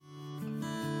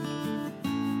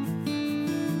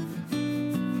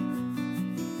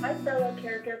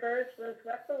caregivers. Liz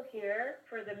Wessel here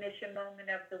for the Mission Moment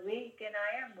of the Week, and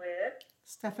I am with.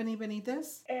 Stephanie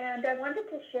Benitez. And I wanted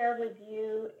to share with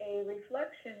you a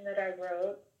reflection that I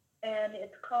wrote, and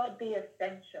it's called The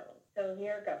Essential. So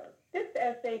here goes. This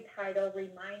essay title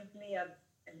reminds me of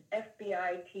an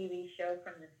FBI TV show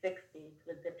from the 60s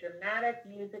with the dramatic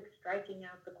music striking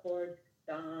out the chords,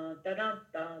 dun, dun, dun,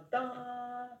 dun,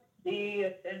 dun, The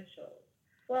Essential.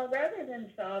 Well, rather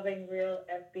than solving real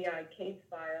FBI case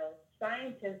files,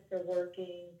 scientists are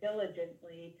working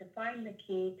diligently to find the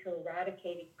key to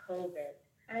eradicating COVID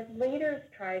as leaders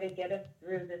try to get us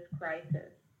through this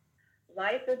crisis.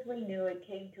 Life as we knew it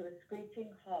came to a screeching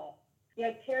halt,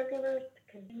 yet caregivers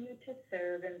continue to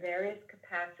serve in various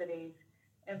capacities,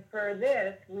 and for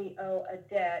this we owe a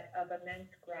debt of immense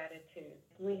gratitude.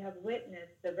 We have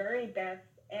witnessed the very best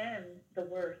and the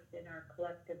worst in our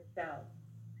collective selves.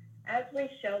 As we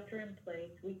shelter in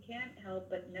place, we can't help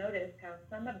but notice how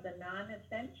some of the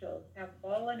non-essentials have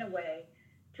fallen away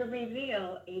to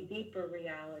reveal a deeper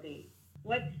reality.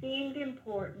 What seemed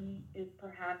important is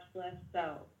perhaps less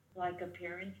so, like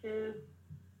appearances,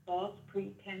 false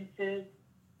pretenses,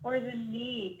 or the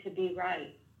need to be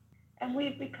right. And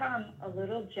we've become a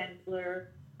little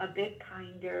gentler, a bit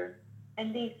kinder,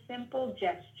 and these simple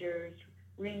gestures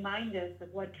remind us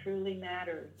of what truly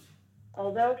matters.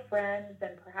 Although friends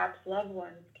and perhaps loved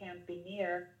ones can't be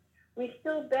near, we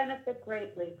still benefit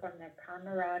greatly from their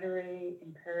camaraderie,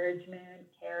 encouragement,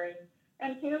 caring,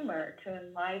 and humor to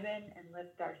enliven and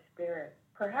lift our spirits.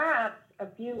 Perhaps a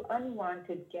few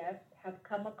unwanted guests have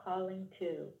come a calling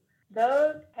too.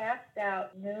 Those cast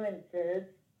out nuances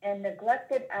and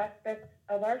neglected aspects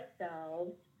of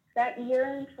ourselves that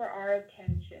yearn for our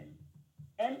attention.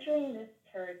 Entering this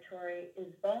territory is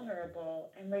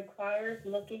vulnerable and requires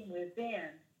looking within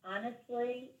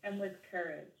honestly and with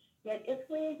courage. Yet if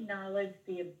we acknowledge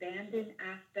the abandoned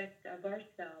aspects of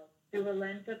ourselves through a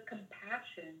lens of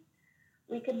compassion,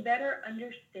 we can better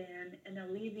understand and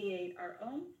alleviate our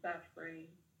own suffering,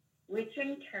 which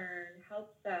in turn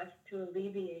helps us to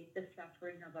alleviate the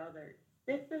suffering of others.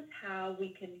 This is how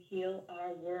we can heal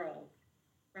our world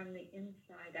from the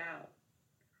inside out.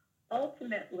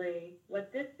 Ultimately,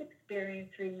 what this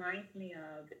experience reminds me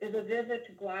of is a visit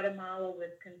to Guatemala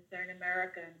with Concern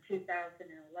America in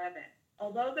 2011.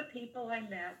 Although the people I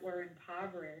met were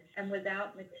impoverished and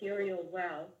without material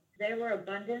wealth, they were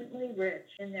abundantly rich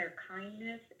in their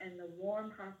kindness and the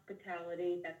warm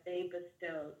hospitality that they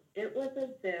bestowed. It was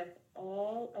as if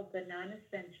all of the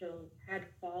non-essentials had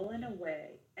fallen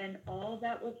away and all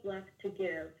that was left to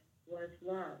give was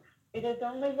love. It is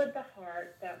only with the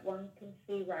heart that one can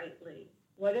see rightly.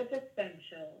 What is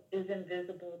essential is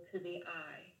invisible to the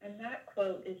eye. And that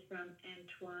quote is from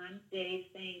Antoine de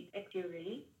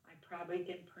Saint-Exupéry. I probably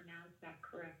didn't pronounce that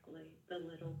correctly, The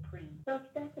Little Prince. So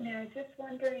Stephanie, I was just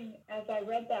wondering, as I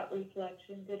read that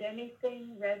reflection, did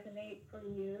anything resonate for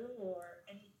you or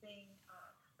anything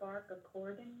spark a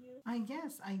chord in you?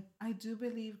 I do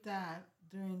believe that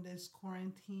during this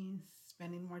quarantine,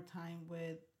 spending more time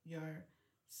with your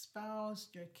spouse,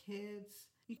 your kids,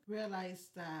 you realize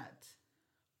that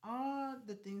all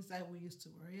the things that we used to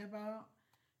worry about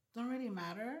don't really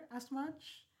matter as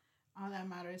much. All that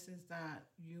matters is that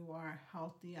you are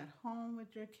healthy at home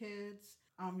with your kids,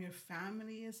 your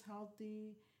family is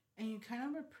healthy, and you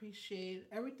kind of appreciate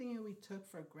everything that we took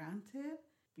for granted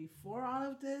before all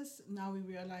of this. Now we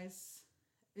realize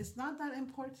it's not that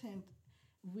important.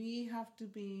 We have to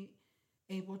be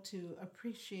able to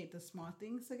appreciate the small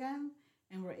things again,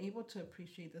 and we're able to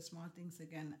appreciate the small things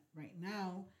again right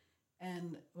now.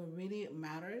 And what really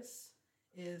matters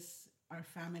is our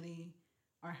family,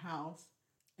 our health,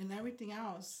 and everything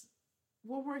else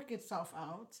will work itself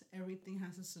out. Everything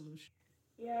has a solution.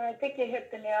 Yeah, I think you hit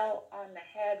the nail on the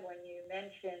head when you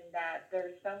mentioned that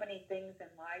there's so many things in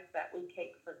life that we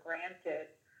take for granted,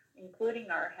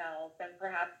 including our health and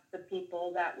perhaps the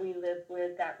people that we live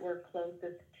with that we're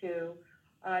closest to.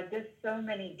 Just so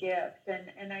many gifts.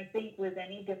 And I think with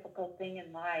any difficult thing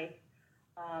in life,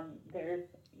 there's,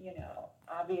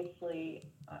 obviously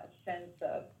a sense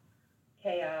of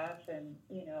chaos and,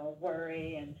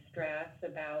 worry and stress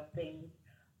about things.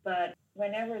 But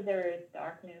whenever there is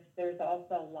darkness, there's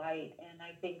also light. And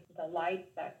I think the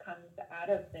light that comes out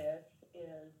of this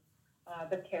is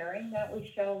the caring that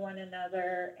we show one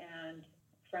another, and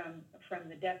from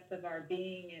the depths of our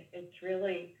being, it's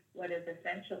really what is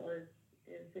essential is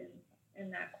in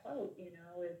that quote,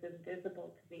 is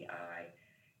invisible to the eye.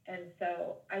 And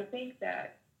so I think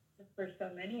that for so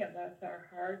many of us, our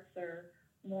hearts are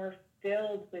more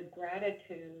filled with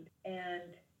gratitude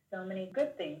and so many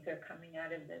good things are coming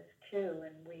out of this too,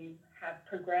 and we have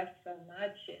progressed so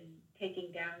much in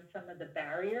taking down some of the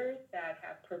barriers that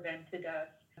have prevented us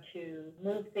to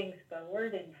move things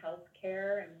forward in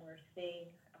healthcare, and we're seeing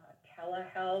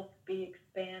telehealth be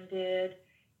expanded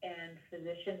and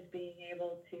physicians being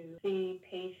able to see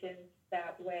patients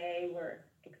that way. We're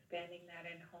expanding that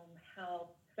in home health.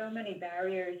 So many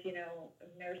barriers,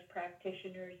 nurse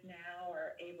practitioners now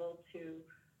are able to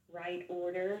write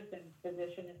orders and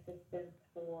physician assistants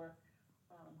for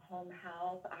home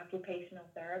health. Occupational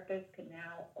therapists can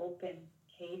now open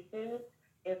cases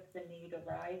if the need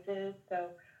arises. So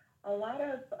a lot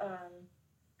of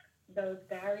those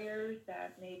barriers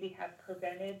that maybe have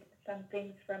prevented some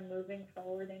things from moving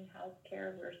forward in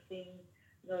healthcare, we're seeing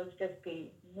those just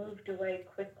be moved away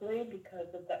quickly because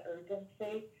of the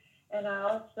urgency. And I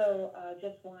also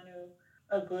just want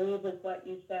to agree with what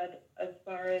you said as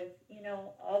far as,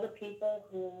 all the people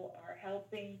who are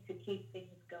helping to keep things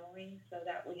going so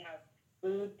that we have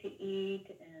food to eat,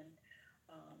 and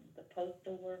the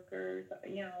postal workers,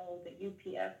 the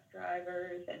UPS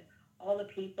drivers, and all the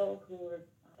people who are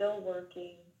still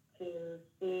working to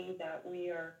see that we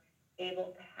are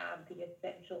able to have the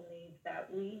essential needs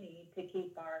that we need to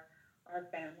keep our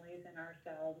families and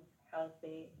ourselves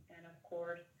healthy. And of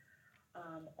course,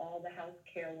 all the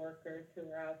healthcare workers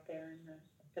who are out there, and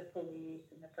the police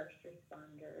and the first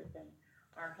responders and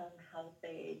our home health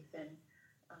aides, and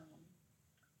um,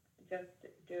 just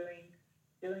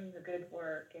doing the good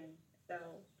work. And so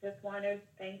just want to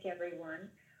thank everyone,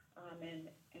 and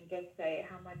just say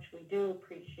how much we do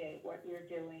appreciate what you're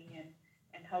doing,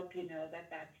 and hope you know that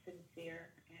that's sincere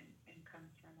and comes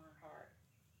from our heart.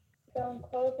 So in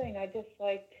closing, I'd just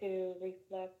like to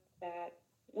reflect that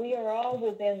we are all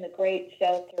within the great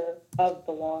shelter of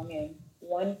belonging,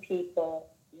 one people,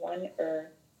 one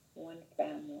earth, one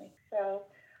family. So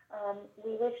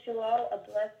we wish you all a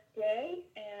blessed day,